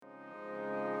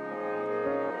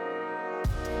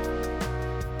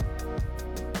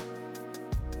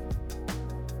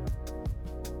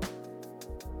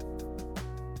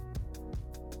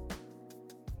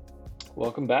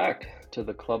Welcome back to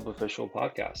the Club Official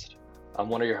Podcast. I'm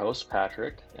one of your hosts,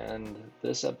 Patrick, and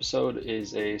this episode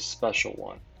is a special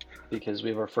one because we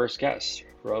have our first guest,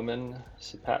 Roman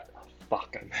Sipat.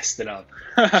 Fuck, I messed it up.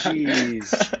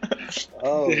 Jeez.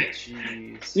 Oh,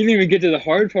 jeez. You didn't even get to the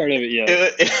hard part of it yet.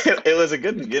 It was a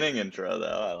good beginning intro, though.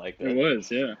 I liked It it.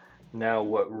 was, yeah. Now,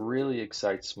 what really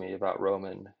excites me about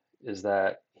Roman is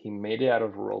that he made it out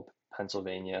of rural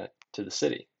Pennsylvania to the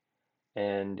city,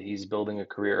 and he's building a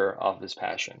career off his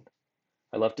passion.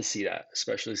 I love to see that,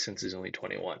 especially since he's only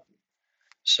 21.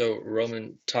 So,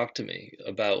 Roman, talk to me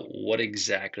about what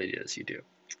exactly it is you do.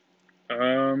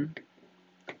 Um,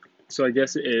 so I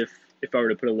guess if I were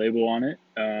to put a label on it,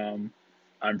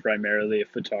 I'm primarily a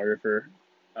photographer,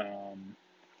 um,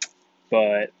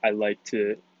 but I like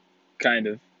to kind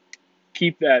of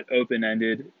keep that open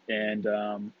ended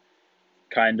and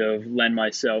kind of lend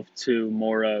myself to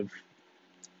more of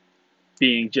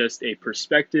being just a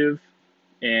perspective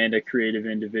and a creative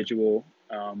individual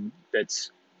that's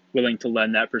willing to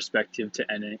lend that perspective to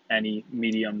any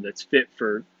medium that's fit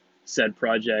for said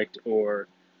project or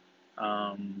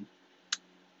um,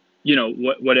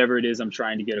 whatever it is I'm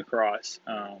trying to get across.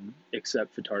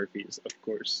 Except photography is, of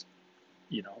course,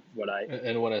 what I.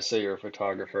 And when I say you're a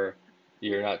photographer,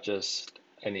 you're not just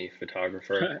any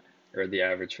photographer or the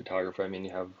average photographer. I mean,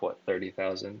 you have what,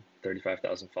 30,000,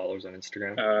 35,000 followers on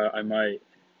Instagram? I might,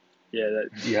 yeah.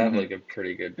 That. You have like a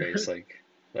pretty good base. Like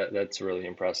that's really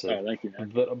impressive. Oh, thank you,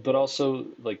 man. But also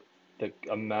like the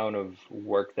amount of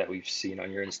work that we've seen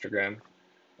on your Instagram,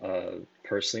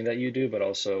 personally that you do, but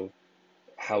also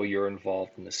how you're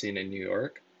involved in the scene in New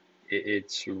York.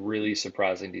 It's really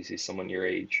surprising to see someone your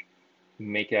age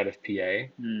make it out of PA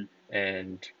Mm,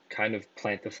 and kind of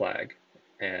plant the flag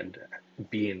and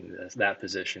be in that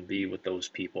position, be with those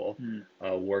people, mm.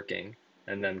 working,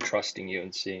 and then trusting you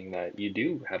and seeing that you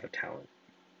do have a talent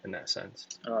in that sense.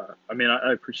 I mean,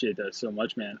 I appreciate that so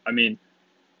much, man. I mean,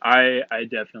 I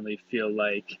definitely feel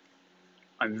like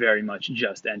I'm very much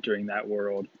just entering that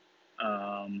world.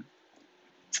 Um,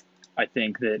 I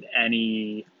think that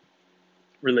any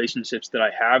relationships that I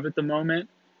have at the moment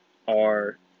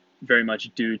are very much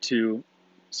due to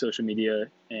social media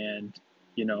and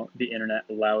the internet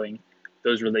allowing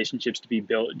those relationships to be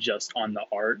built just on the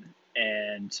art.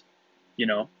 And you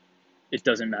know it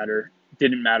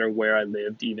didn't matter where I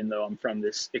lived, even though I'm from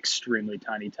this extremely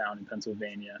tiny town in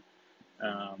Pennsylvania.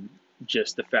 um,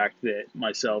 just the fact that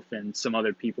myself and some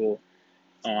other people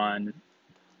on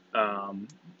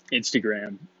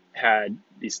Instagram had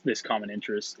this common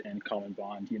interest and common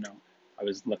bond. I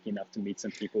was lucky enough to meet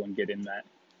some people and get in that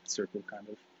circle, kind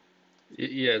of.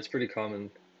 Yeah, it's pretty common.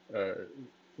 Uh,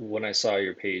 when I saw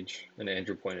your page and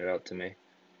Andrew pointed out to me,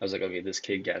 I was like, okay, this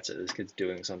kid gets it. This kid's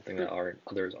doing something that aren't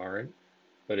others aren't,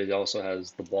 but it also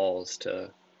has the balls to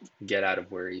get out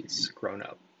of where he's grown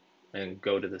up and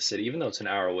go to the city, even though it's an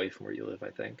hour away from where you live, I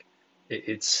think.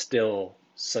 It's still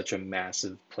such a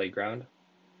massive playground,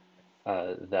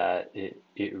 that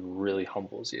it really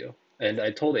humbles you. And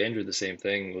I told Andrew the same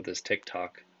thing with his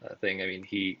TikTok thing. I mean,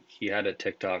 he had a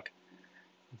TikTok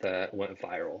that went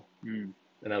viral, Mm,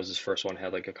 and that was his first one,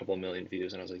 had like a couple million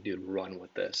views, and I was like, dude, run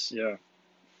with this. yeah.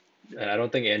 And I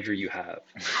don't think Andrew you have.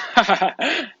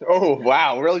 Oh,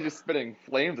 wow. Really just spitting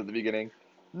flames at the beginning.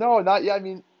 No, not yet. I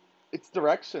mean, it's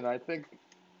direction. I think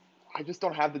I just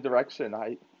don't have the direction.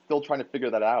 I still trying to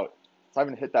figure that out. So I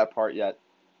haven't hit that part yet.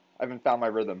 I haven't found my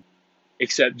rhythm.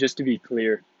 Except, just to be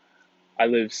clear, I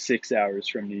live 6 hours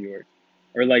from New York,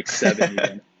 or like seven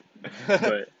even.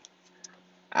 But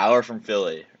Hour from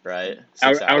Philly, right?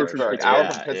 hour 6 hour from hours. Pittsburgh. Hour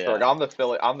Yeah, from Pittsburgh. Yeah. I'm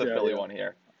the yeah, Philly yeah. one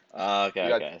here. Uh, Okay,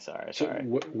 you okay. got. Sorry, So sorry.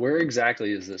 where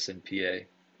exactly is this in PA?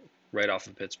 Right off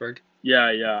of Pittsburgh?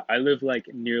 Yeah. I live like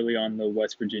nearly on the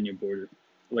West Virginia border,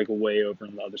 like way over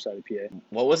on the other side of PA.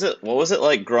 What was it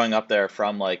like growing up there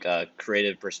from like a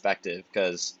creative perspective?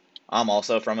 Because I'm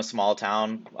also from a small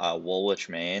town, Woolwich,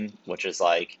 Maine, which is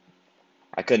like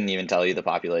I couldn't even tell you the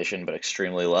population, but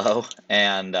extremely low.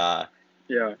 And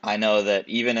Yeah. I know that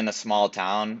even in a small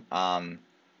town,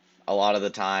 a lot of the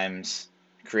times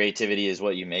creativity is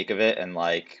what you make of it, and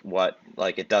like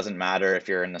it doesn't matter if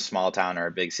you're in a small town or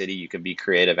a big city, you could be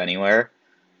creative anywhere.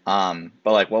 But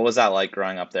like, what was that like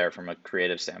growing up there from a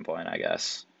creative standpoint, I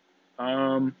guess?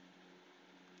 Um.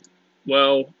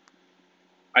 Well,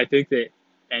 I think that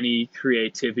any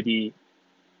creativity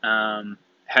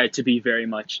had to be very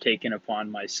much taken upon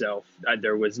myself.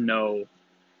 There was no,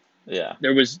 Yeah.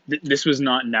 this was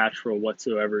not natural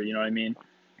whatsoever. You know what I mean?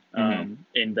 Hmm.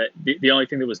 And that the only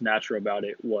thing that was natural about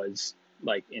it was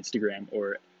like Instagram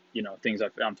or things I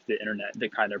found through the internet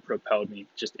that kind of propelled me,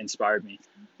 just inspired me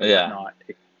and Yeah. whatnot.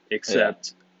 Yeah.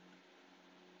 Except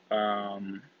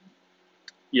Um,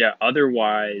 yeah,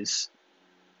 otherwise,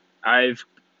 I've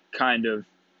kind of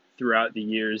throughout the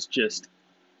years just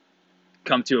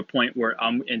come to a point where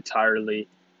I'm entirely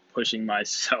pushing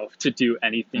myself to do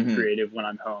anything Hmm. creative when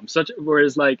I'm home. Such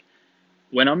whereas like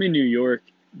when I'm in New York,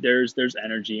 there's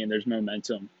energy and there's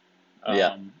momentum, Yeah.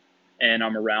 um, and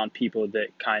I'm around people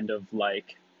that kind of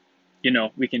like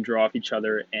we can draw off each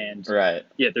other and Right.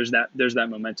 yeah, there's that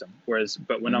momentum. Whereas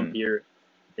but when I'm Hmm. here,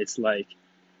 it's like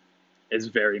it's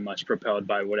very much propelled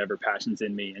by whatever passion's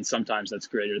in me, and sometimes that's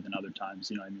greater than other times.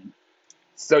 You know what I mean?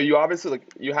 So you obviously like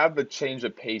you have the change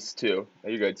of pace too.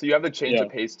 You're good. So you have the change of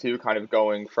Yeah. pace too, kind of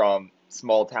going from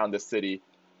small town to city.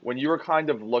 When you were kind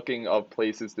of looking of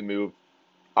places to move,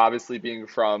 obviously being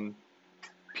from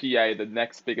PA, the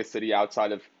next biggest city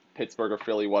outside of Pittsburgh or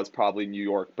Philly was probably New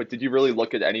York. But did you really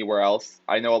look at anywhere else?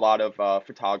 I know a lot of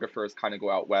photographers kind of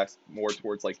go out west, more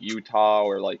towards like Utah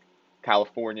or like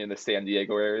California and the San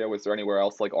Diego area. Was there anywhere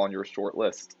else like on your short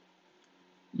list?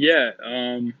 Yeah.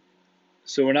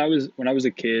 So when I was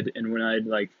a kid and when I'd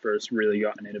like first really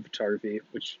gotten into photography,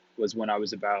 which was when I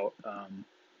was about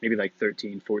maybe like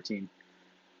 13, 14,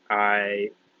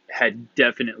 I had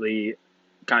definitely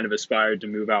kind of aspired to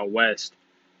move out west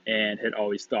and had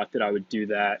always thought that I would do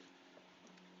that.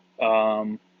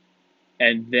 Um,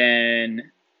 and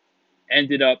then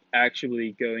ended up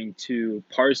actually going to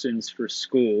Parsons for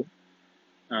school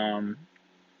um,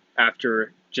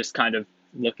 after just kind of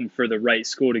looking for the right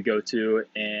school to go to,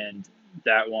 and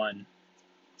that one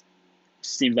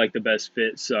seemed like the best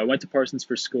fit. So I went to Parsons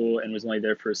for school and was only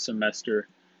there for a semester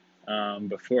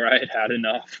before I had had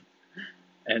enough.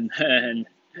 And then,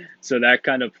 so that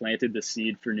kind of planted the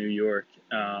seed for New York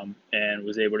and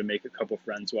was able to make a couple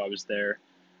friends while I was there.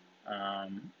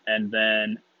 And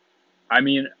then, I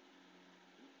mean,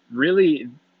 really,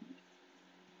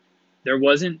 there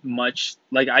wasn't much,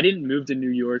 like, I didn't move to New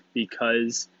York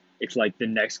because it's like the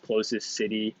next closest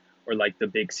city or like the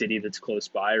big city that's close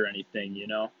by or anything.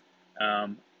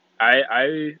 Um,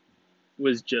 I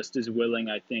was just as willing,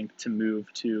 I think, to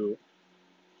move to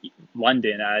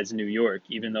London as New York,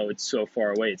 even though it's so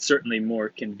far away. It's certainly more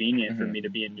convenient for Hmm. me to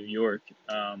be in New York,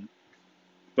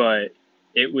 but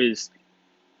it was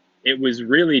it was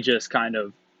really just kind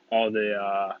of all the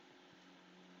uh,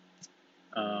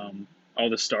 all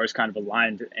the stars kind of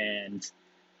aligned, and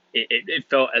it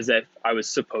felt as if I was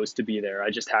supposed to be there. I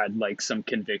just had like some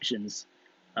convictions,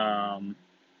 um,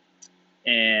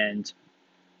 and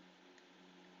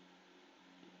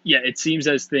yeah, it seems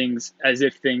as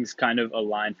if things kind of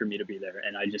aligned for me to be there,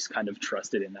 and I just kind of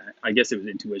trusted in that. I guess it was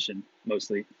intuition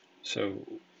mostly. So,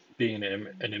 being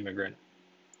an immigrant,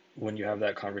 when you have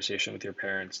that conversation with your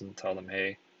parents and tell them,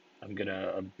 "Hey, I'm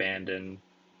gonna abandon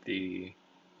the,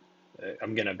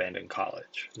 I'm gonna abandon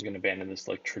college. I'm gonna abandon this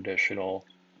like traditional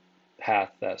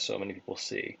path that so many people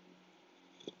see."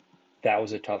 That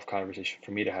was a tough conversation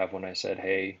for me to have when I said,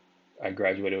 "Hey, I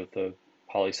graduated with a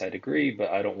poli sci degree,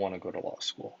 but I don't want to go to law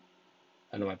school."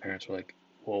 And then my parents were like,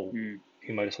 "Well, Mm.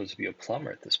 you might as well just be a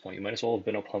plumber at this point. You might as well have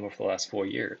been a plumber for the last 4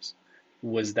 years."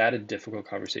 Was that a difficult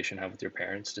conversation to have with your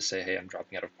parents to say, "Hey, I'm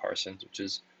dropping out of Parsons, which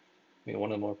is,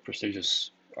 one of the more prestigious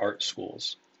art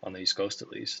schools on the East Coast, at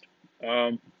least."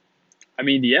 Um, I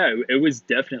mean, yeah, it was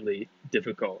definitely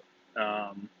difficult.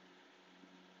 Um,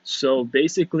 so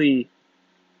basically,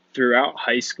 throughout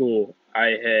high school,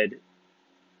 I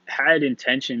had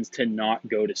intentions to not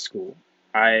go to school.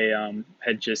 I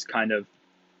had just kind of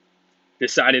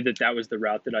decided that that was the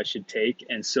route that I should take,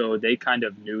 and so they kind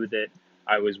of knew that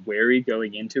I was wary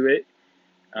going into it.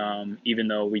 Even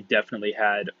though we definitely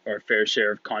had our fair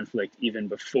share of conflict even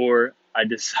before I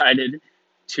decided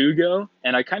to go,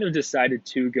 and I kind of decided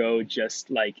to go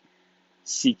just like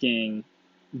seeking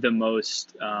the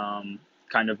most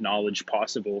kind of knowledge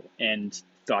possible, and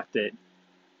thought that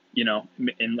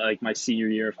in like my senior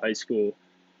year of high school,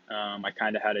 I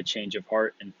kind of had a change of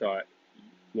heart and thought,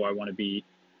 well, I want to be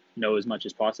know as much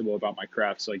as possible about my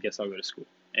craft, so I guess I'll go to school.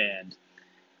 And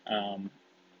um,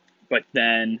 but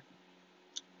then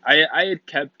I had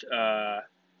kept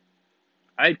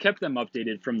them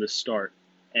updated from the start,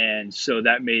 and so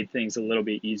that made things a little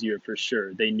bit easier for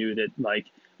sure. They knew that like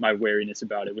my wariness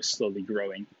about it was slowly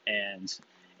growing,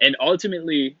 and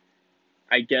ultimately,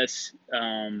 I guess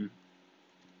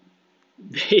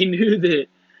they knew that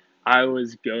I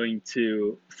was going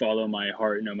to follow my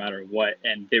heart no matter what,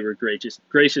 and they were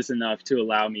gracious enough to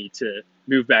allow me to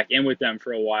move back in with them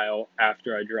for a while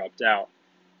after I dropped out.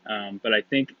 But I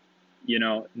think,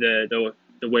 the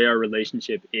way our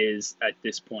relationship is at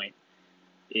this point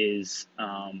is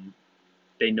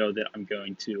they know that I'm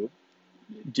going to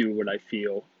do what I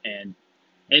feel, and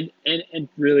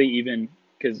really even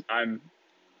because I'm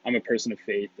I'm a person of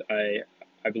faith. I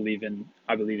believe in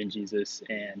Jesus,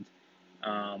 and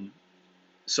um,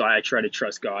 so I try to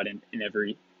trust God in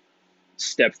every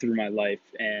step through my life.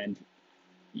 And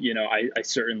I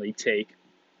certainly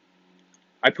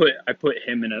I put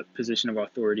him in a position of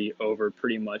authority over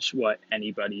pretty much what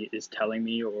anybody is telling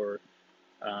me or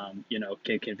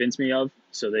can convince me of.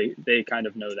 So they kind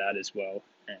of know that as well,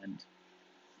 and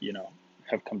you know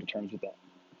have come to terms with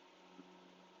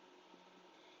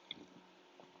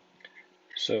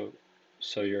So,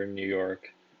 so you're in New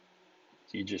York.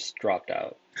 You just dropped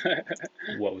out. that.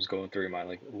 What was going through your mind?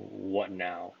 Like, what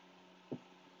now?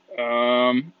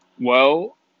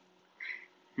 Well,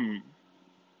 hmm,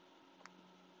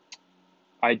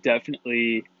 I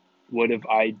definitely would have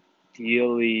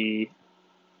ideally.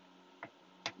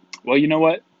 Well, you know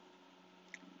what?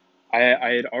 I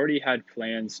had already had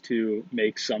plans to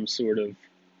make some sort of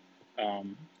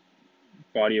um,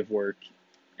 body of work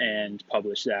and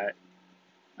publish that,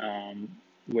 um,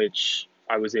 which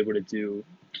I was able to do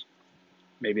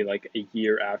maybe like a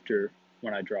year after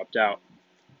when I dropped out.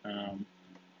 Um,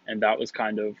 and that was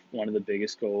kind of one of the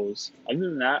biggest goals. Other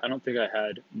than that, I don't think I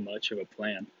had much of a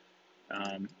plan.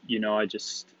 I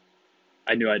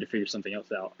knew I had to figure something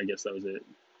else out. I guess that was it.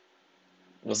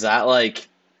 Was that like,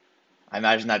 I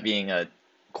imagine that being a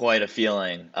quite a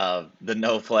feeling of the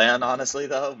no plan, honestly,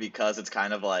 though, because it's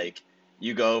kind of like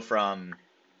you go from,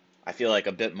 I feel like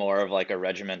a bit more of like a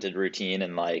regimented routine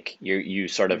and like you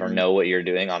sort of Hmm. know what you're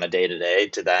doing on a day to day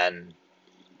to then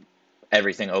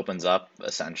everything opens up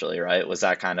essentially, right? Was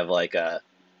that kind of like a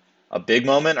big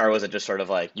moment, or was it just sort of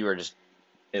like you were just,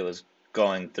 it was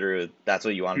going through, that's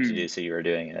what you wanted to Hmm. do, so you were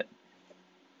doing it?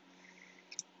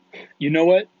 You know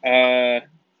what?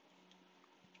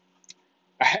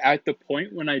 At the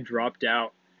point when I dropped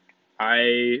out,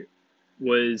 I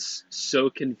was so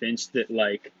convinced that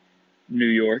like New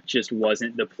York just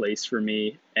wasn't the place for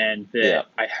me, and that Yeah.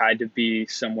 I had to be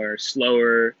somewhere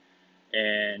slower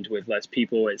and with less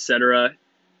people, etc.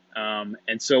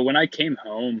 And so when I came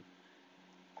home,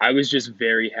 I was just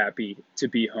very happy to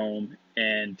be home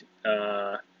and,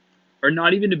 or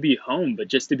not even to be home, but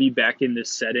just to be back in this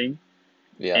setting.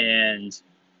 Yeah. And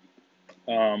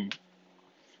um,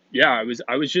 yeah,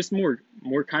 I was just more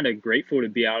kind of grateful to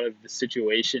be out of the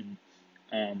situation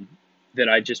um, that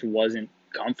I just wasn't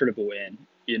comfortable in,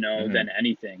 Hmm. than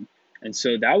anything. And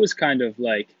so that was kind of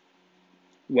like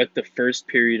what the first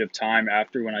period of time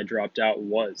after when I dropped out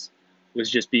was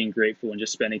just being grateful and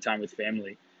just spending time with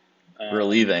family. Um,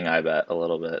 Relieving, I bet, a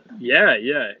little bit. yeah,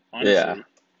 yeah, Yeah. honestly,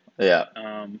 Yeah.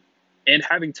 um, and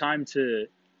having time to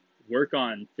work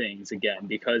on things again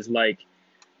because like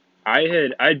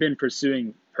I'd been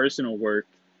pursuing personal work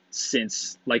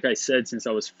since, like I said, since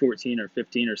I was 14 or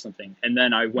 15 or something, and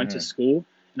then I went to Hmm. school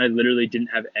and I literally didn't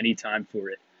have any time for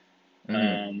it. Hmm.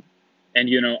 Um, and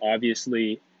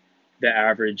obviously, the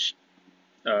average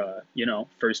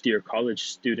first year college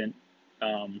student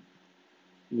um,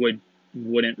 would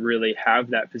wouldn't really have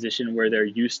that position where they're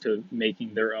used to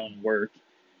making their own work,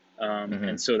 and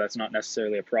Hmm. so that's not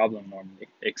necessarily a problem normally.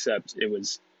 Except it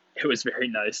was very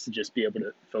nice to just be able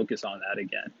to focus on that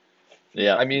again.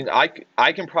 Yeah. I mean,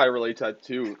 I can probably relate to that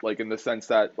too, like in the sense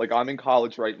that like I'm in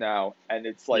college right now, and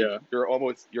it's like Yeah,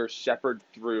 you're shepherded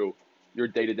through your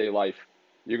day-to-day life.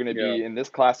 You're going to yeah, be in this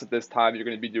class at this time, you're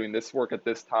going to be doing this work at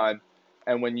this time,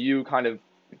 and when you kind of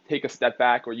take a step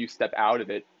back or you step out of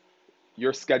it,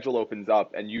 your schedule opens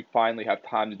up and you finally have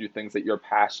time to do things that you're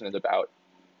passionate about.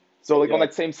 So like on yeah,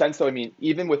 that same sense though, I mean,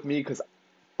 even with me, because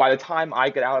by the time I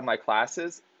get out of my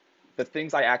classes, the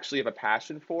things I actually have a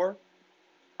passion for,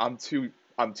 I'm too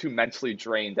mentally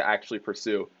drained to actually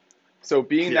pursue. So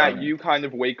being yeah. that Hmm. you kind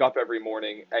of wake up every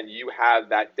morning and you have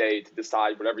that day to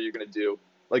decide whatever you're going to do,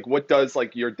 like what does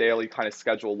like your daily kind of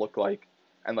schedule look like?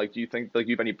 And like do you think like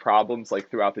you have any problems like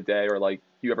throughout the day or like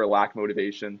do you ever lack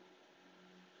motivation?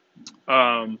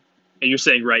 And you're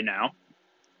saying right now?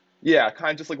 Yeah,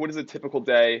 kind of just like what is a typical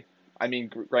day? I mean,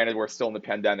 granted we're still in the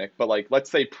pandemic, but like let's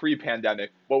say pre-pandemic,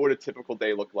 what would a typical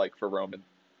day look like for Roman?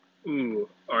 Ooh,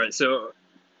 all right. So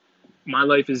my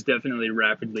life is definitely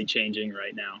rapidly changing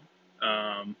right now.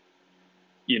 Um,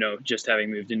 just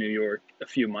having moved to New York a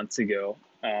few months ago.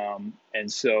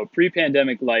 And so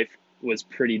pre-pandemic life was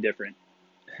pretty different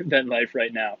than life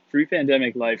right now.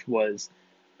 Pre-pandemic life was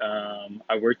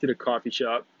I worked at a coffee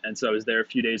shop, and so I was there a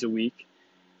few days a week.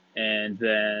 And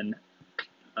then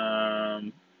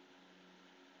um,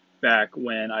 back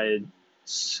when I had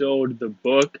sold the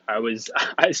book,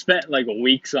 I spent like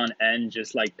weeks on end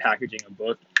just like packaging a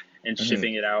book and Hmm.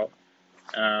 shipping it out.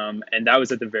 And that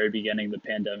was at the very beginning of the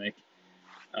pandemic,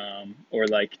 or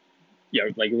like,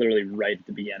 like literally right at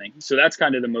the beginning. So that's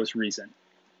kind of the most recent.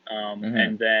 Mm-hmm.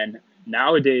 And then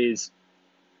nowadays,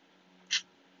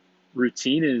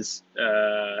 routine is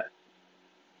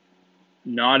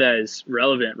not as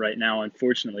relevant right now,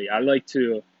 unfortunately.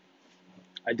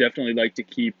 I definitely like to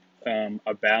keep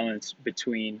a balance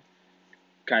between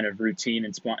kind of routine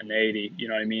and spontaneity. You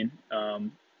know what I mean?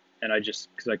 And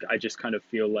because like I just kind of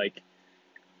feel like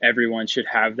everyone should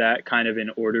have that kind of in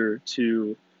order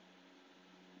to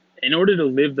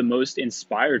live the most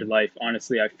inspired life.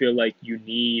 Honestly, I feel like you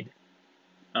need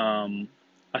um,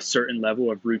 a certain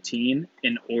level of routine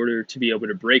in order to be able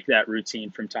to break that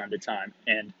routine from time to time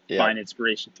and Yep. find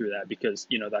inspiration through that, because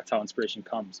that's how inspiration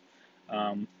comes.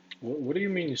 Um, What do you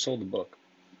mean you sold the book?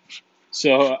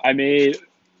 so I made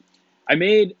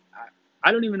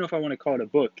I don't even know if I want to call it a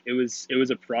book. It was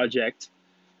a project.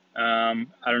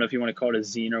 I don't know if you want to call it a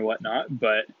zine or whatnot,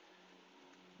 but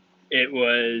it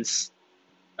was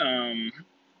um,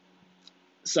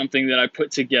 something that I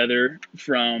put together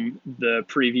from the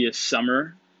previous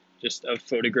summer, just of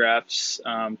photographs,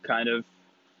 kind of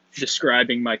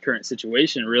describing my current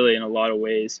situation, really, in a lot of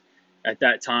ways at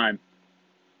that time,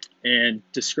 and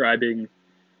describing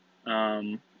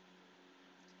um,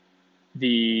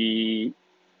 the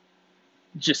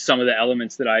just some of the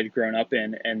elements that I'd grown up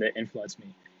in and that influenced me.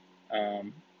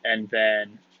 And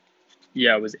then,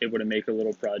 yeah, I was able to make a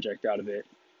little project out of it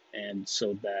and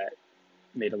sold that,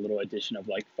 made a little edition of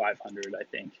like 500, I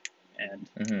think. And,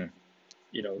 Mm-hmm.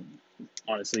 you know,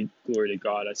 honestly, glory to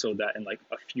God, I sold that in like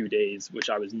a few days, which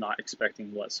I was not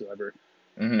expecting whatsoever.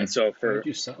 And Mm-hmm. so How for did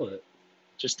you sell it?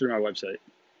 just through my website,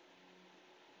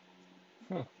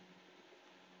 Huh.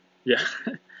 yeah,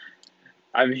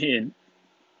 I mean,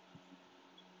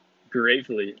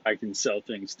 gratefully, I can sell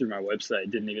things through my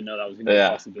website. Didn't even know that was going to be a Yeah.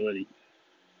 possibility.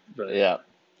 But Yeah.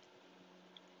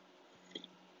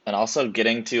 And also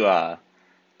getting to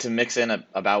mix in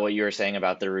about what you were saying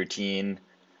about the routine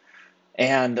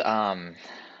and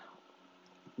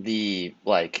the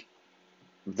like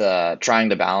the trying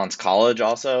to balance college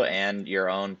also and your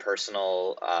own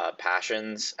personal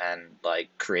passions and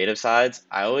like creative sides.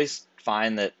 I always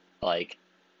find that like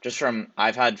just from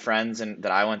I've had friends and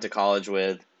that I went to college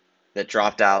with that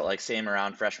dropped out like same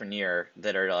around freshman year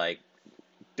that are like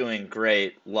doing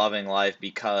great, loving life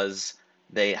because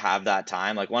they have that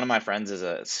time. Like one of my friends is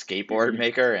a skateboard mm-hmm,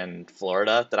 maker in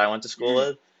Florida that I went to school mm-hmm,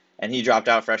 with, and he dropped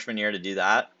out freshman year to do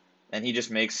that. And he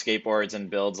just makes skateboards and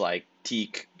builds like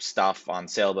teak stuff on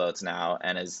sailboats now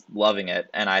and is loving it.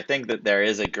 And I think that there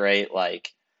is a great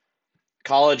like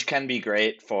college can be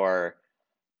great for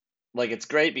like it's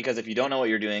great because if you don't know what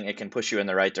you're doing, it can push you in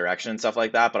the right direction and stuff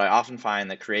like that. But I often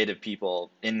find that creative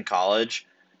people in college,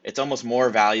 it's almost more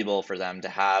valuable for them to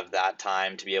have that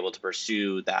time to be able to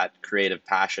pursue that creative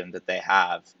passion that they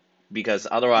have. Because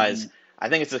mm-hmm. otherwise, I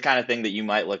think it's the kind of thing that you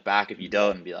might look back if you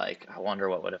don't and be like, I wonder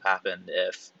what would have happened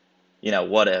if,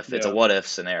 what if? It's a Yeah, what if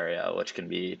scenario, which can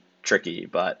be tricky,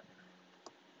 but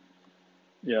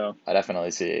yeah. I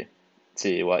definitely see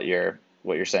what you're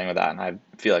saying with that, and I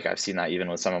feel like I've seen that even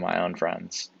with some of my own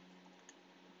friends.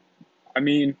 I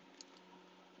mean,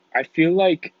 I feel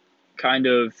like kind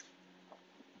of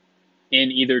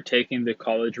in either taking the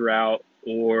college route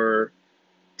or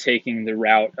taking the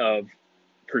route of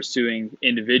pursuing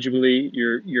individually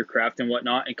your craft and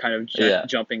whatnot, and kind of Yeah.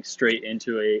 jumping straight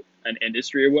into an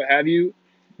industry or what have you.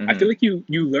 I feel hmm like you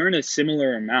learn a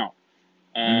similar amount.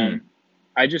 hmm Um,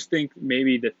 I just think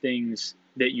maybe the things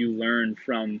that you learn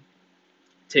from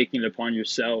taking it upon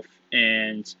yourself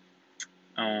and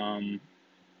um,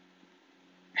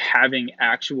 having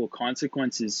actual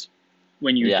consequences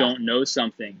when you Yeah. don't know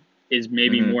something is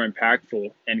maybe hmm more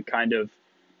impactful and kind of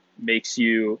makes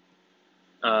you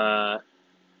uh,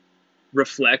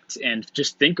 reflect and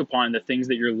just think upon the things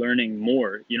that you're learning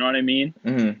more. You know what I mean?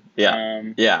 Yeah.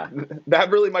 Um, Yeah. That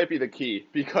really might be the key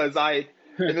because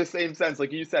in the same sense,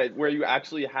 like you said, where you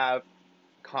actually have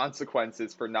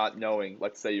consequences for not knowing,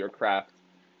 let's say, your craft.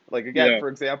 Like again, yeah, for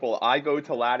example, I go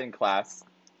to Latin class.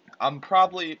 I'm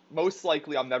probably most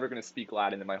likely I'm never going to speak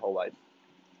Latin in my whole life.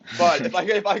 But if I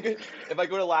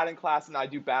go to Latin class and I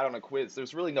do bad on a quiz,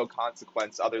 there's really no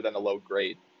consequence other than a low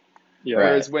grade. yeah, Right.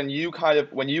 Whereas when you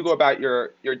go about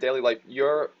your daily life,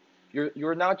 you're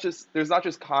not just there's not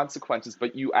just consequences,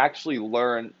 but you actually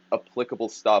learn applicable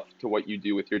stuff to what you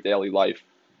do with your daily life.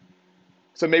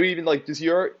 So maybe even like does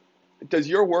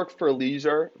your work for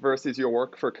leisure versus your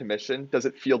work for commission, does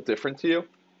it feel different to you?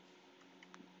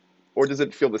 Or does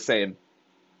it feel the same?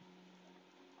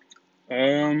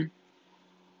 um,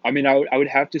 I mean, I would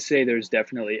have to say there's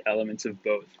definitely elements of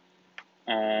both.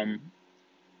 Um,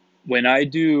 when I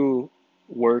do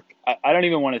work, I don't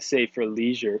even want to say for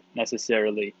leisure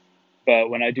necessarily, but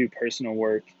when I do personal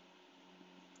work,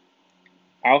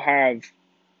 I'll have,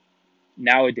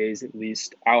 nowadays at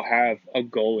least, I'll have a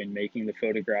goal in making the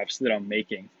photographs that I'm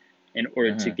making in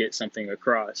order to Mm-hmm. get something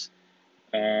across.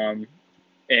 Um,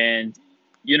 and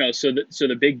so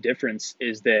the big difference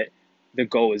is that the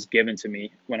goal is given to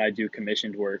me when I do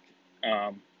commissioned work,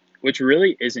 um, which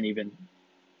really isn't even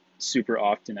super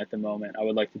often at the moment. I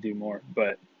would like to do more,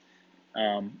 but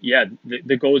yeah,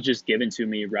 the goal is just given to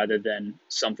me rather than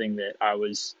something that I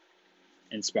was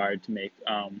inspired to make.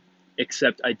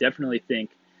 Except I definitely think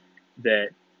that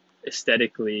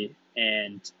aesthetically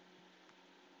and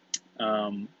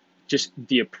um, just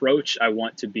the approach, I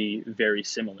want to be very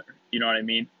similar. You know what I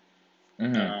mean?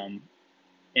 Mm-hmm. Um,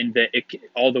 and that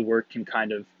all the work can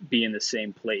kind of be in the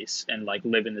same place and like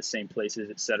live in the same places,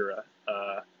 etc.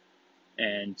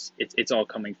 And it's all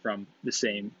coming from the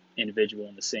same individual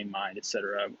and the same mind,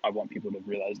 etc. I want people to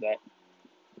realize that.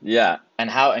 Yeah.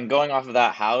 And going off of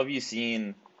that, how have you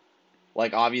seen,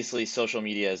 like, obviously social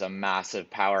media is a massive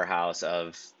powerhouse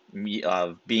of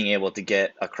being able to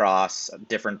get across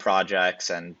different projects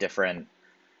and different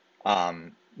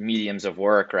mediums of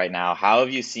work right now. How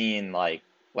have you seen, like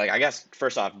I guess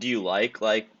first off, do you like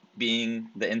being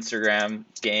the Instagram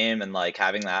game and like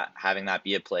having that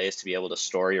be a place to be able to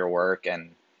store your work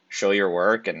and show your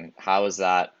work, and how has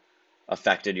that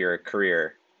affected your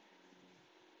career?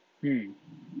 Hmm.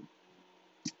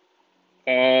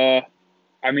 Uh,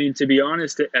 I mean, to be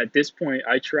honest, at this point,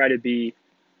 I try to be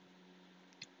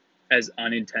as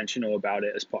unintentional about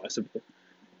it as possible.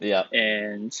 Yeah.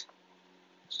 And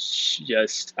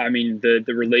just, I mean, the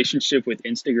relationship with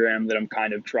Instagram that I'm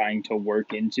kind of trying to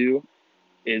work into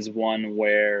is one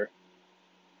where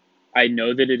I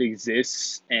know that it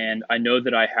exists and I know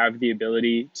that I have the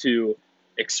ability to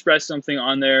express something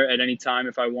on there at any time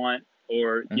if I want,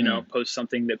 or Mm-hmm. post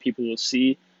something that people will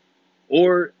see,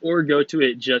 or go to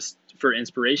it just for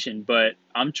inspiration. But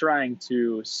I'm trying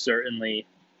to certainly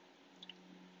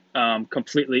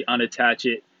completely unattach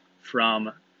it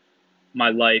from my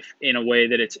life in a way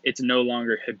that it's no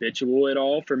longer habitual at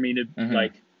all for me to Mm-hmm.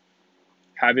 like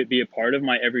have it be a part of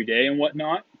my everyday and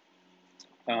whatnot.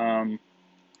 Um,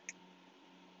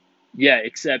 yeah,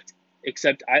 except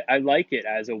I like it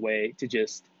as a way to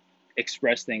just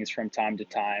express things from time to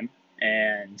time,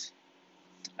 and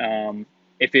um,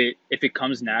 if it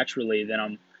comes naturally, then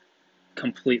I'm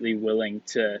completely willing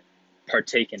to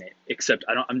partake in it. Except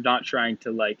I'm not trying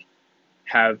to like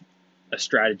have a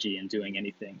strategy in doing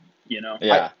anything, you know? I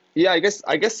Yeah. yeah,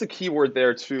 I guess the key word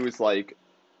there too is like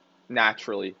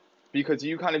naturally, because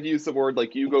you kind of use the word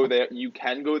like you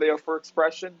can go there for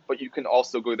expression, but you can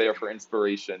also go there for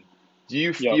inspiration. Do you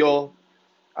Yep. feel,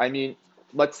 I mean,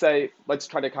 let's try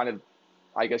to kind of,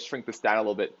 I guess, shrink this down a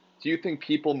little bit. Do you think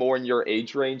people more in your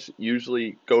age range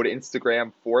usually go to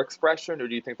Instagram for expression, or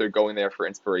do you think they're going there for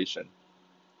inspiration?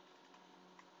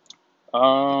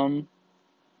 Um,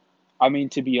 I mean,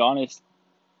 to be honest,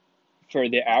 for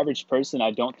the average person,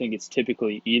 I don't think it's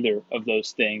typically either of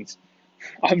those things.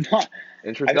 I'm not.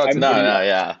 Interest? I'm, No, it's I'm No, pretty. no,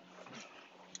 yeah.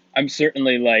 I'm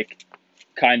certainly like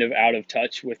kind of out of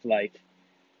touch with like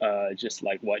just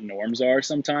like what norms are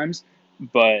sometimes.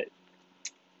 But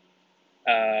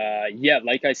yeah,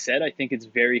 like I said, I think it's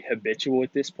very habitual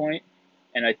at this point,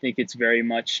 and I think it's very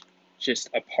much just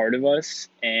a part of us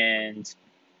and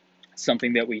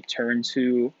something that we turn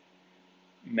to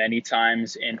many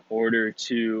times in order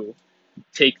to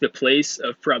take the place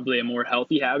of probably a more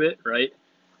healthy habit, right?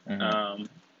 Mm-hmm. Um,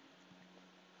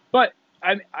 but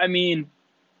I mean,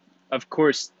 of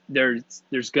course, there's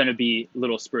going to be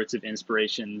little spurts of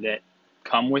inspiration that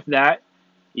come with that,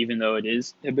 even though it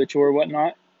is habitual or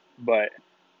whatnot. But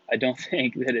I don't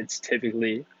think that it's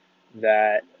typically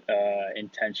that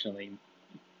intentionally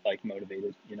like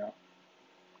motivated, you know.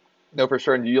 No, for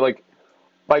sure. And do you like,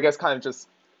 but I guess kind of just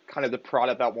kind of to prod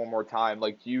at that one more time,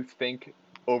 like, do you think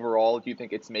overall, do you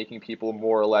think it's making people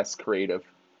more or less creative?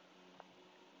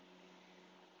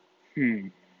 Hmm.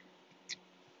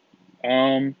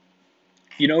 Um.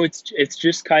 It's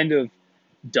just kind of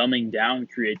dumbing down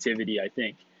creativity. I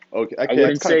think Okay, I okay, that's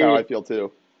wouldn't kind of how I say. feel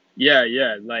too. Yeah,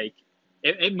 yeah. Like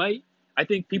it might. I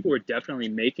think people are definitely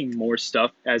making more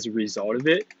stuff as a result of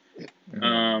it. Mm-hmm.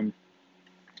 Um,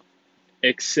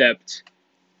 except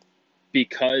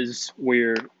because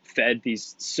we're fed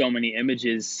these so many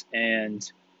images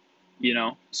and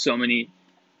so many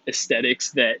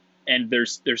aesthetics that, and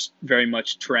there's very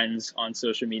much trends on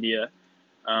social media.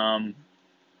 Um,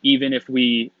 Even if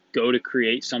we go to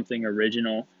create something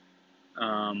original,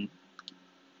 um,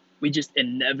 we just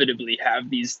inevitably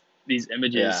have these Yeah.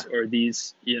 images or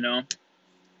these,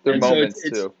 They're and so moments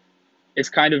too. it's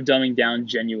kind of dumbing down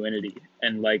genuinity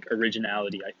and like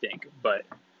originality, I think. But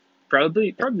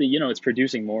Probably, it's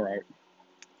producing more art.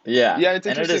 Yeah, Yeah, it's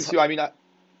and it interesting is. too. I mean,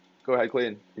 go ahead,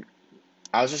 Clayton.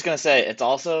 I was just gonna say it's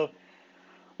also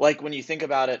like when you think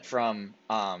about it from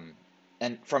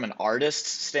and from an artist's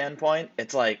standpoint,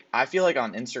 it's like I feel like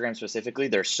on Instagram specifically,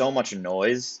 there's so much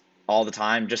noise all the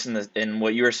time. Just in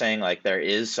what you were saying, like there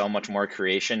is so much more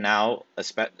creation now,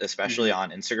 especially Hmm.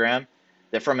 on Instagram,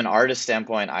 that from an artist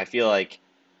standpoint, I feel like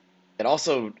it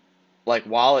also like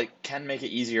while it can make it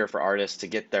easier for artists to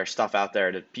get their stuff out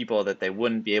there to people that they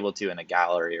wouldn't be able to in a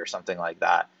gallery or something like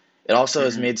that, it also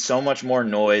has Hmm. made so much more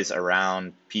noise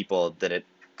around people that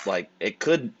it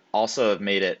could also have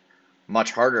made it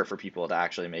much harder for people to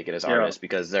actually make it as Yeah. artists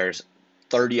because there's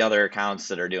 30 other accounts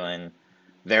that are doing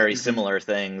very Hmm. similar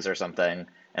things or something,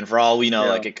 and for all we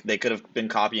know, Yeah. they could have been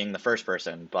copying the first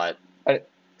person, but And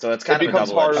so it's it kind of a becomes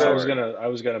double-edged I harder. was sword. gonna I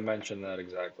was gonna mention that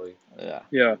exactly. Yeah.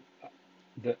 Yeah.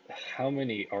 How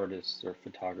many artists or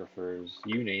photographers,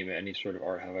 you name it, any sort of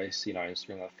art, have I seen on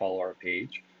Instagram that follow our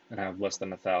page and have less than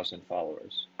 1,000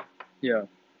 followers? Yeah.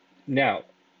 Now,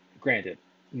 granted,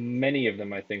 many of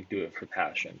them I think do it for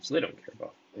passion, so they don't care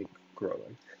about like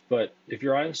growing. But if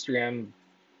you're on Instagram,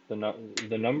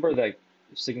 the number that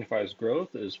signifies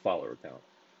growth is follower count.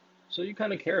 So you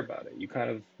kind of care about it. You kind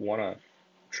of want to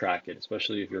track it,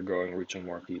 especially if you're growing, reaching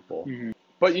more people. Hmm.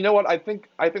 But you know what? I think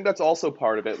that's also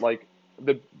part of it. Like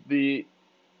the the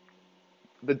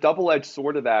the double-edged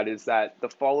sword of that is that the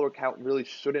follower count really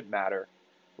shouldn't matter.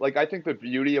 Like I think the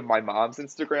beauty of my mom's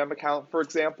Instagram account, for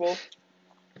example,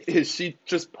 is she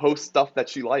just posts stuff that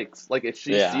she likes. Like if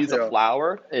she Yeah. sees a Yeah.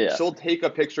 flower, Yeah. she'll take a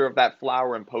picture of that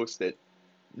flower and post it.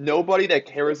 Nobody that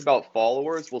cares about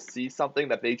followers will see something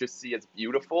that they just see as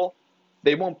beautiful.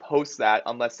 They won't post that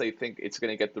unless they think it's going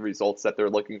to get the results that they're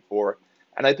looking for.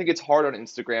 And I think it's hard on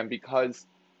Instagram because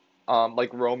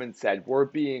like Roman said, we're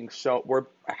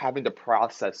having to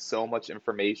process so much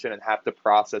information and have to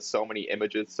process so many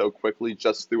images so quickly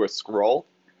just through a scroll.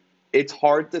 It's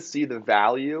hard to see the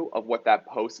value of what that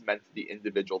post meant to the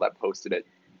individual that posted it.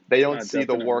 They don't see the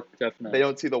Definitely. work they Definitely.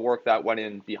 don't see the work that went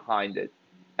in behind it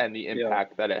and the Yeah.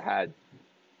 impact that it had.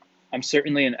 I'm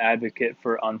certainly an advocate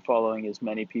for unfollowing as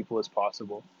many people as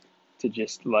possible to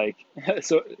just like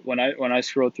so when I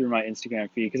scroll through my Instagram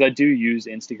feed because I do use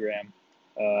Instagram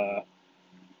uh,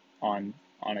 on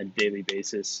a daily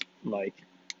basis. Like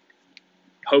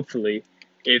hopefully,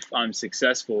 if I'm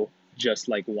successful, just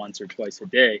like once or twice a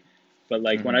day. But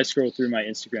like when Hmm. I scroll through my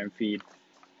Instagram feed,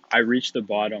 I reach the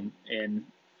bottom in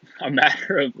a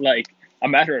matter of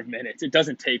minutes. It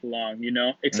doesn't take long,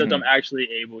 except I'm Hmm.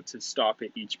 actually able to stop at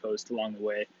each post along the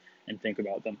way and think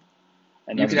about them.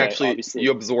 And You that's can Hmm. why actually obviously,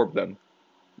 you absorb them.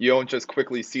 You don't just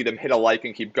quickly see them hit a like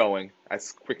and keep going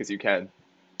as quick as you can.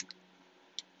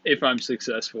 if I'm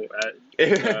successful at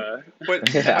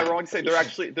But am I Yeah. wrong to say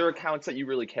they're accounts that you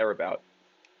really care about?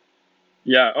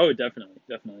 yeah, oh, definitely,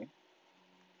 definitely.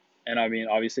 And I mean,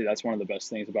 obviously, that's one of the best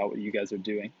things about what you guys are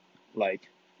doing. Like,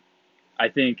 I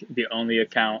think the only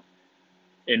account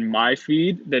in my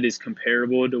feed that is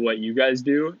comparable to what you guys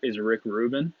do is Rick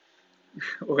Rubin.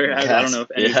 Whereas I don't know Yes.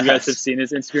 if any of you guys have Yes. seen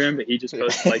his Instagram, but he just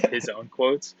posts like his own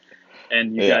quotes.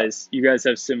 And you Yeah. guys, you guys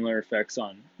have similar effects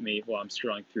on me while I'm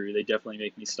scrolling through. They definitely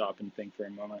make me stop and think for a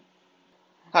moment.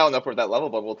 I don't know if we're at that level,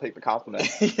 but we'll take the compliment.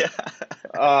 Yeah.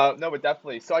 No, but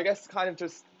definitely. So I guess kind of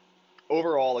just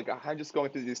overall, like I'm just going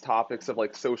through these topics of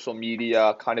like social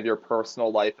media, kind of your personal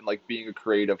life, and like being a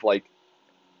creative. Like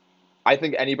I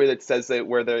think anybody that says that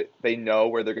where they know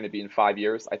where they're going to be in 5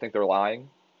 years, I think they're lying.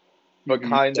 But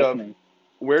kind of, Definitely.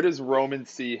 where does Roman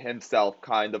see himself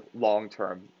kind of long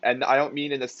term? And I don't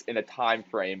mean in a time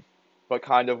frame, but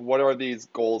kind of what are these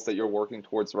goals that you're working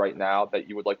towards right now that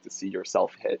you would like to see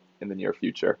yourself hit in the near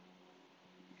future?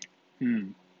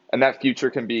 Hmm. And that future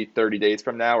can be 30 days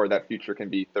from now, or that future can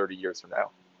be 30 years from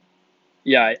now.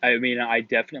 Yeah, I mean, I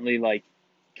definitely like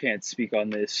can't speak on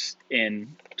this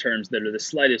in terms that are the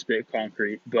slightest bit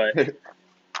concrete, but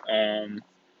um,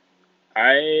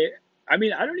 I I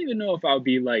mean, I don't even know if I'll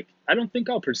be like I don't think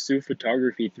I'll pursue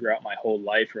photography throughout my whole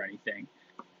life or anything.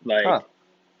 Like Huh.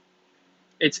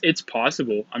 it's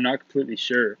possible. I'm not completely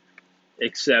sure,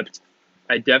 except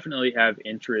I definitely have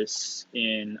interests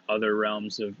in other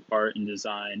realms of art and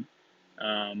design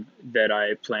that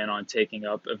I plan on taking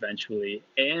up eventually.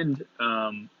 And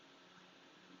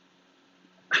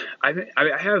I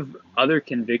have other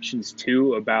convictions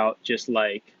too about just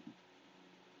like,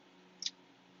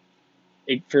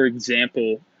 for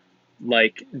example,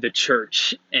 like the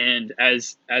church. And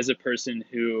as a person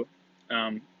who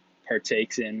um,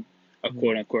 partakes in a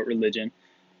quote unquote religion,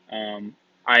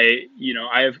 I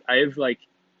have like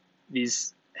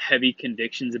these heavy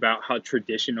convictions about how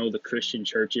traditional the Christian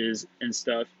church is and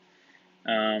stuff.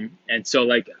 And so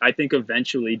like I think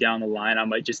eventually down the line I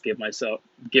might just give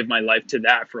my life to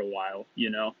that for a while, you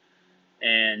know.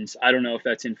 And I don't know if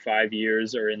that's in 5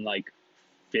 years or in like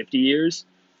 50 years.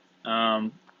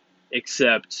 Um,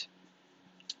 except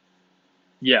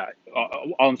yeah,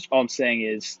 all I'm saying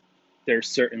is there's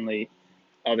certainly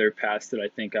other paths that I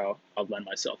think I'll lend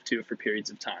myself to for periods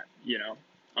of time. You know,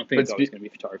 I don't think But it's always going to be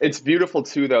photography. it's beautiful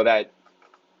too, though, that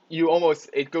you almost,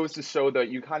 it goes to show that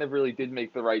you kind of really did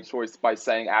make the right choice by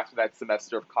saying after that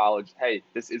semester of college, hey,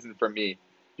 this isn't for me.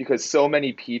 Because so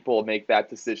many people make that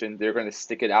decision. They're going to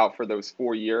stick it out for those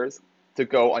 4 years to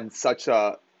go on such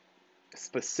a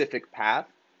specific path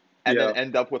and then Yeah,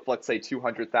 end up with, let's say,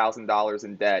 $200,000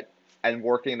 in debt and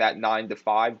working that 9 to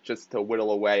 5 just to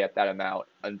whittle away at that amount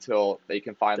until they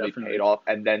can finally pay it definitely. off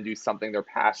and then do something they're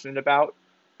passionate about.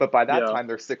 But by that Yeah, time,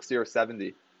 they're 60 or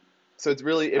 70. So it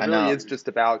I really know. is just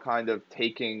about kind of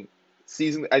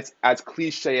seizing, as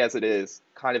cliche as it is,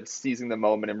 kind of seizing the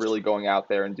moment and really going out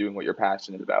there and doing what you're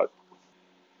passionate about.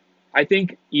 I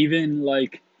think even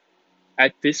like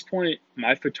at this point,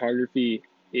 my photography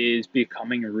is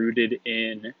becoming rooted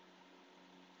in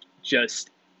just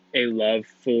a love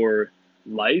for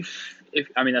life. If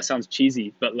I mean that sounds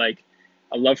cheesy, but like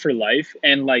a love for life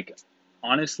and like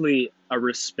honestly a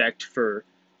respect for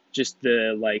just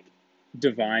the like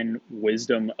divine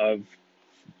wisdom of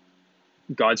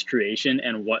God's creation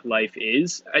and what life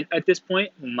is at this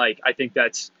point. And like I think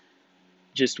that's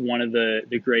just one of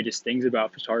the greatest things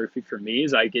about photography for me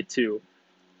is I get to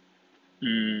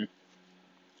mm,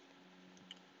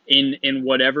 in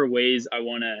whatever ways I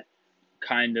want to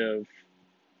kind of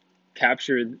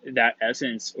capture that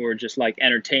essence or just like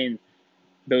entertain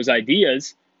those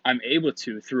ideas, I'm able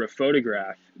to through a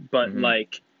photograph. But Hmm.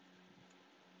 like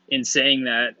in saying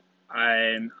that,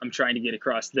 I'm trying to get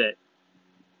across that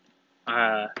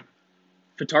uh,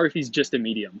 photography is just a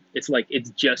medium. It's like it's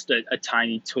just a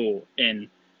tiny tool in,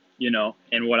 you know,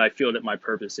 and what I feel that my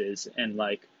purpose is, and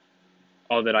like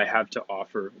all that I have to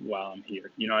offer while I'm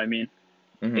here. You know what I mean?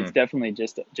 It's Hmm. definitely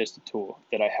just a tool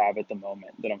that I have at the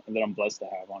moment that I'm blessed to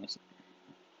have. Honestly.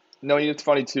 No, it's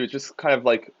funny too. It's just kind of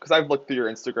like, because I've looked through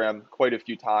your Instagram quite a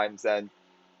few times, and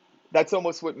that's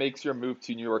almost what makes your move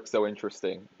to New York so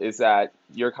interesting, is that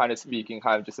you're kind of Mm. speaking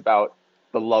kind of just about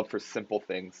the love for simple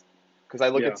things. Because I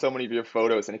look at Yeah. so many of your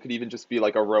photos, and it could even just be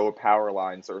like a row of power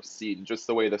lines or a seat, and just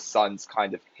the way the sun's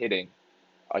kind of hitting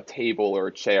a table or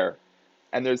a chair.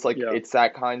 And there's like, Yeah. it's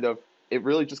that kind of, it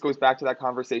really just goes back to that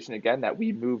conversation again that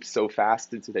we move so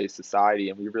fast in today's society,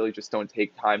 and we really just don't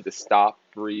take time to stop,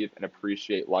 breathe, and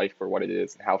appreciate life for what it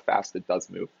is and how fast it does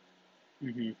move.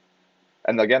 Hmm.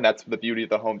 And again, that's the beauty of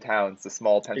the hometowns, the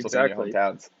small Pennsylvania Exactly.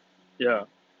 hometowns. Yeah.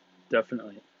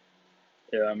 Definitely.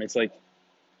 Yeah. I mean, it's like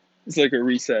a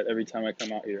reset every time I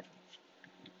come out here.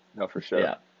 No, for sure.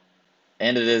 Yeah.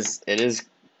 And it is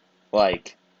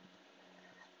like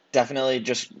definitely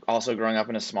just also growing up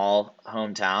in a small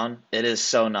hometown. It is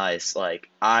so nice. Like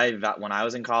when I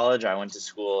was in college, I went to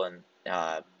school in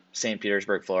St.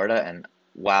 Petersburg, Florida, and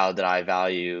wow, did I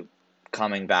value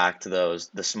coming back to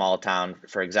the small town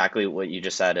for exactly what you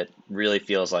just said. It really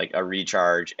feels like a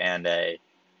recharge and a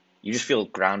you just feel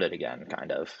grounded again,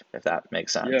 kind of, if that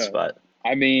makes sense. Yeah. But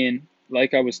I mean,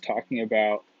 like I was talking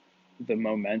about the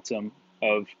momentum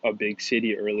of a big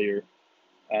city earlier.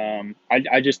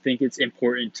 I just think it's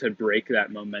important to break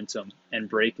that momentum and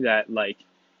break that like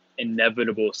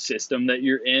inevitable system that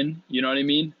you're in. You know what I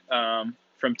mean?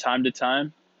 From time to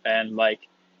time, and like,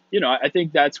 you know, I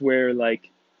think that's where like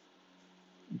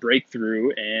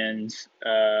breakthrough and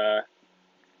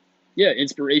yeah,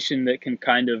 inspiration that can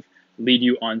kind of lead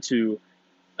you onto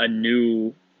a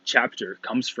new chapter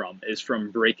comes from is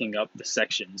from breaking up the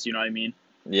sections. You know what I mean?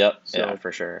 yep, yeah, So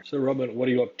for sure. So, Robin, what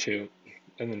are you up to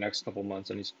in the next couple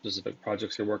months? Any specific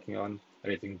projects you're working on?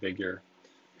 Anything big you're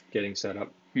getting set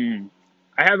up? hmm.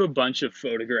 I have a bunch of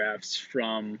photographs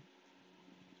from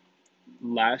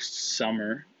last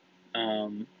summer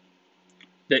um,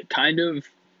 that kind of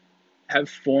have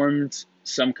formed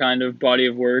some kind of body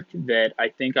of work that I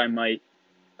think I might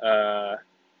uh,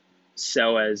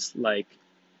 sell as like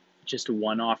just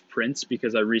one-off prints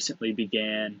because I recently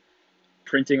began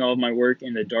printing all of my work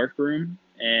in the darkroom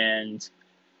and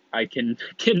I can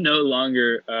can no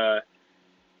longer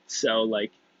sell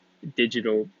like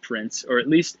digital prints, or at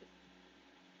least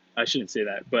I shouldn't say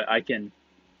that, but I can.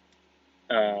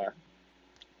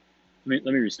 Let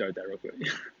me restart that real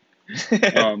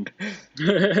quick. um,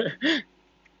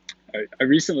 I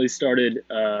recently started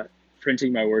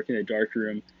printing my work in a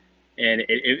darkroom, and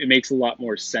it makes a lot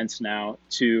more sense now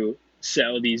to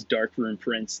sell these darkroom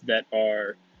prints that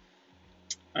are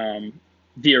um,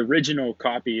 the original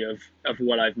copy of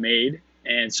what I've made,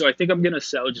 And so I think I'm gonna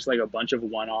sell just like a bunch of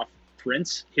one-off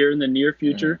prints here in the near Mm-hmm.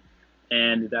 future,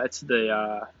 and that's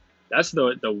the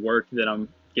work that I'm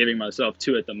giving myself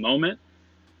to at the moment.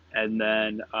 And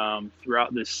then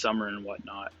throughout this summer and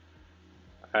whatnot,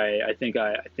 I think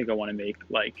I want to make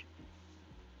like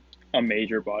a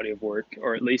major body of work,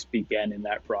 or at least begin in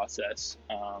that process.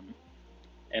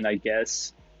 And I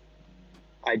guess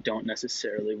I don't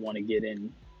necessarily want to get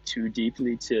in too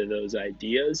deeply to those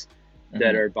ideas that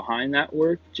Mm-hmm. are behind that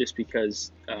work, just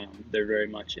because they're very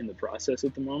much in the process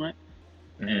at the moment,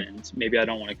 Mm-hmm. and maybe I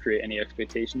don't want to create any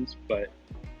expectations. But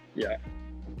yeah,